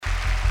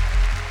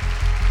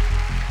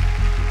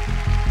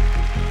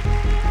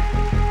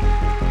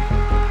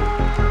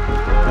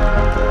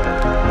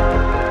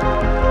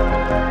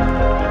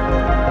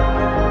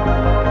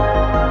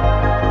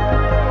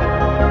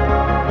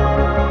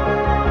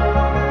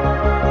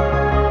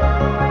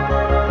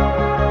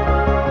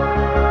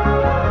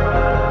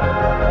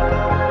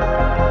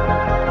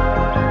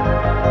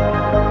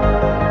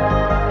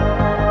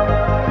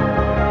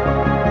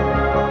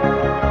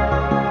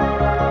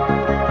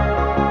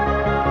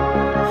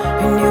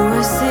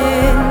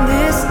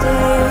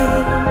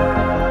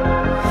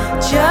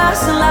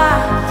just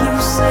like you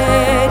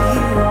said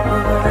you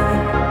would.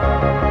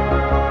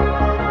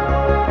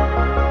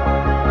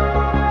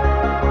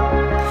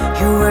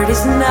 Your word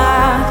is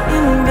not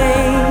in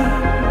vain.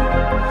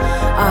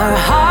 Our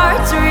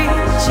hearts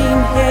reaching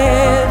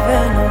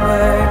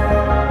heavenward.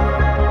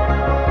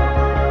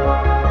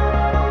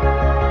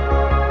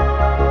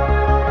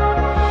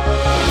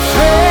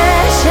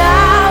 Fresh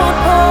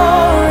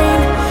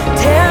outpouring,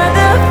 tear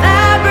the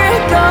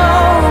fabric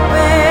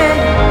open.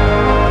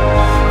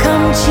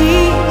 Come,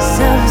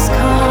 Jesus,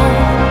 come.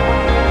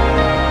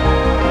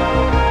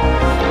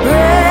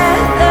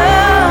 Breath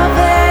of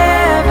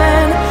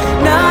heaven,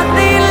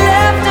 nothing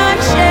left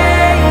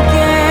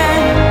unshaken.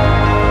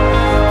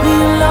 We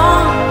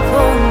long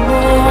for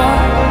more.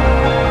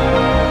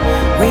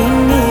 We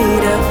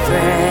need a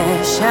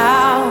fresh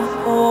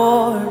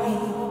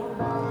outpouring.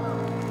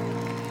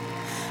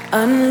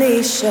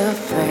 Unleash a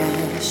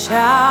fresh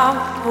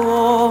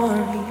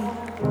outpouring.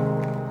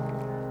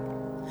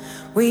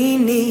 We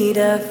need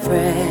a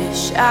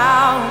fresh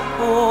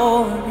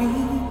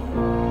outpouring.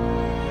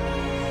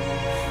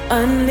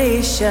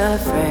 Unleash a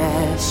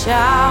fresh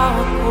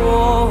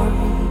outpouring.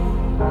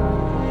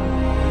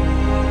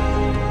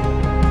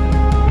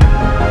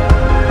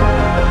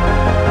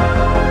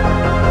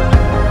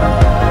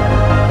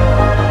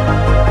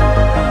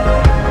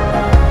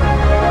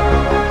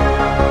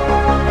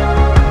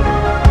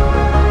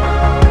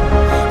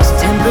 It's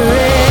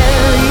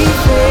temporary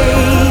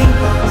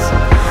phase.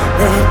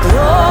 Let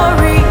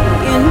glory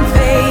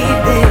invade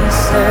this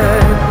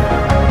earth.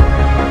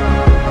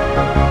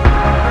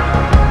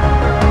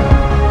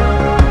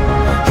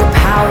 Your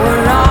power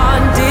on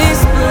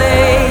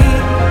display.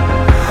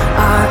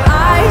 Our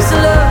eyes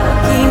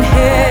looking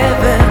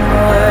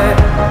heavenward.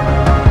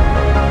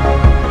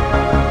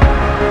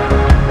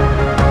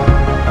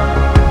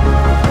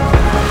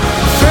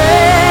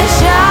 Fresh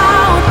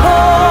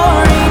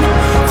outpouring,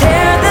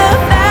 tear the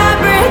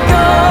fabric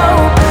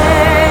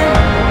open.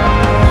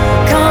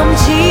 Come,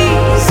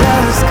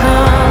 Jesus,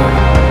 come.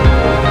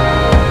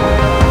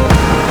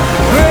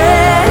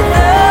 Breath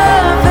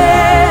of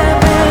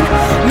heaven,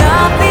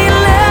 nothing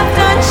left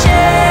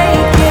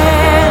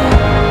unshaken.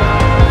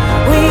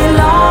 We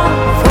long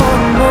for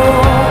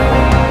more.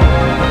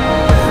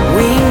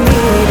 We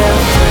need a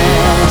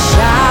fresh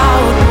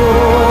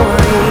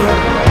outpouring.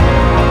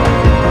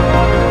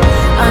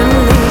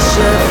 Unleash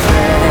a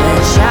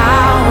fresh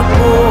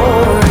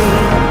outpouring.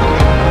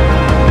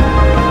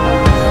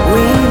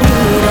 We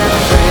need a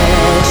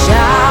fresh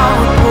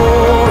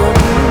outpouring.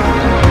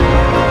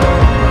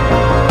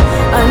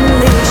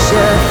 Unleash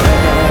a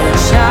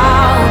fresh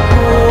outpouring.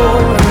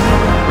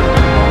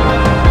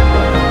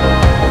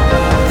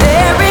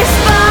 There is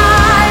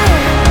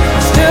fire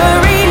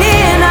stirring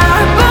in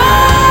our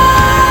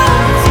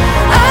bones.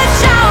 A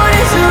shout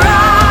is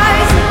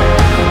rising,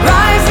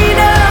 rising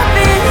up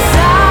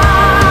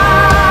inside.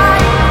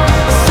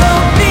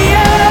 Soak the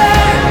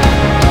earth,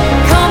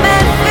 come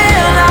and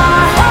fill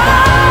our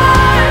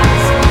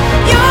hearts.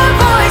 Your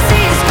voice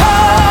is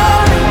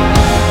calling,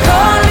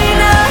 calling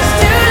us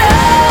to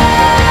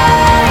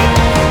light.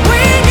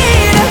 We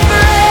need a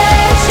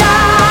fresh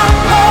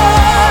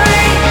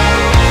outpouring.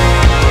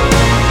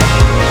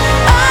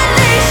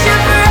 Unleash a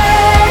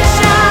fresh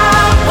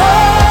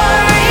outpouring.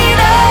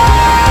 Oh,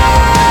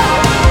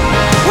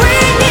 we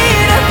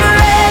need a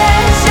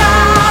fresh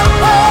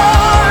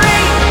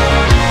outpouring.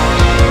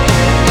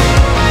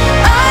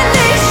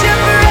 Unleash a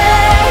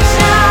fresh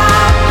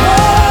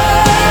outpouring.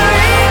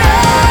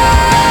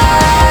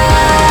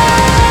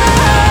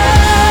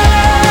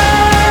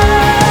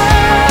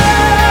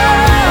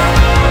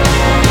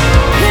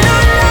 In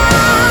our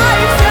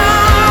lives,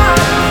 God,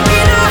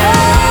 in our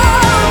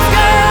homes,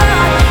 God,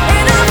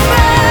 in our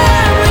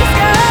families,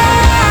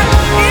 God,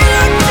 in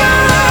our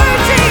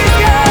churches,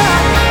 God,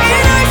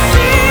 in our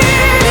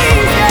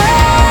cities,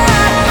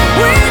 God,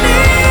 we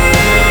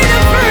need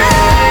a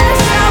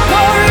fresh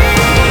outpouring.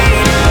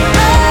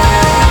 Oh,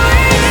 we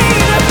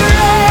need a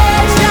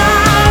fresh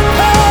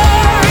outpouring.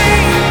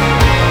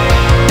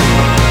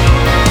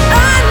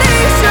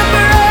 Unleash a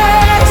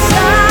fresh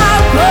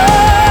outpouring.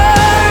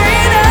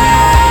 Oh,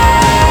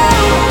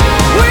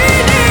 we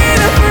need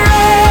a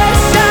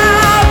fresh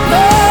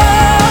outpouring.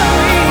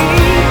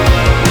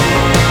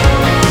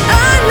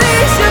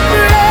 Unleash a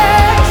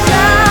fresh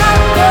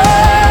outpouring.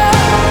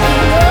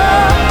 Oh,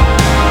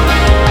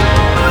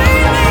 we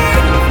need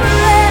a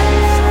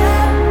fresh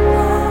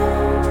outpouring.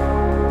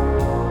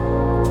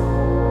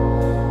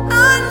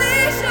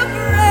 Unleash a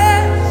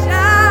fresh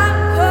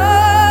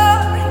outpouring.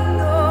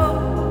 Oh,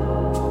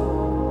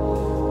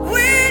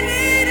 we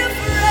need a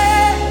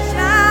fresh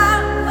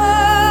outpouring.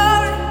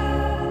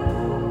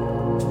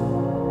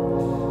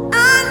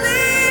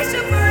 Unleash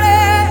a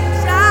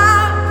fresh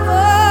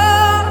outpouring,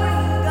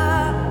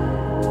 God.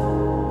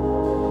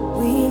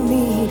 We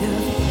need a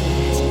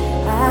fresh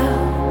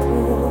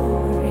outpouring.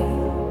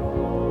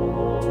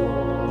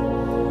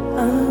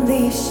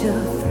 Unleash a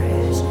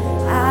fresh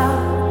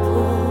outpouring.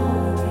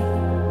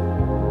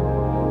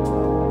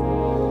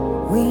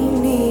 We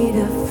need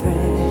a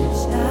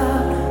fresh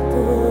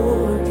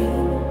outpouring.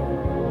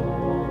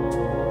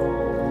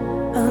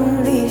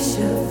 unleash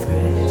a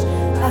fresh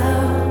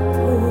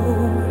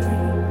outpouring.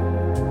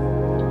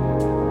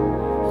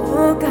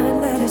 Oh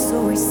God, let us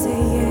always say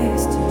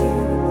yes to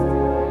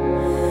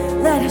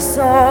you. Let us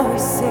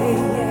always say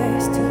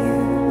yes to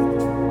you.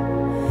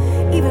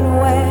 Even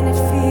when it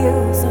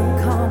feels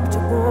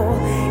uncomfortable,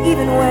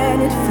 even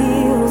when it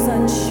feels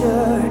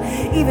unsure,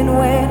 even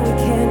when we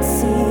can't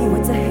see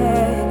what's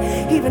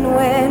ahead, even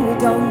when we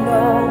don't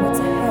know what's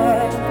ahead.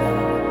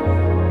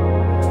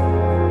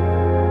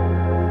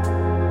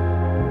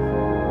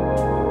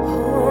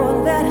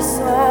 Oh, let us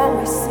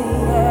always say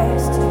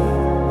yes to you.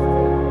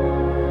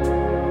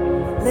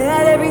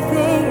 Let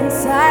everything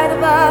inside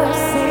of us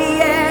say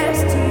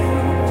yes to you,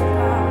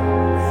 God.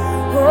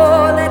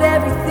 Oh, let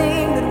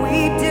everything that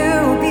we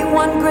do be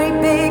one great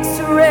big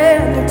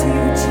surrender to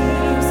you,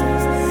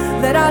 Jesus.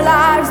 Let our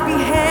lives be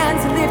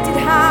hands lifted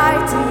high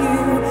to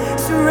you.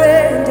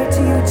 Surrender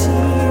to you,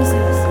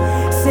 Jesus.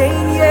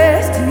 Saying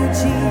yes to you,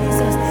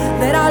 Jesus.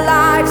 Let our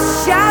lives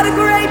shout a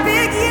great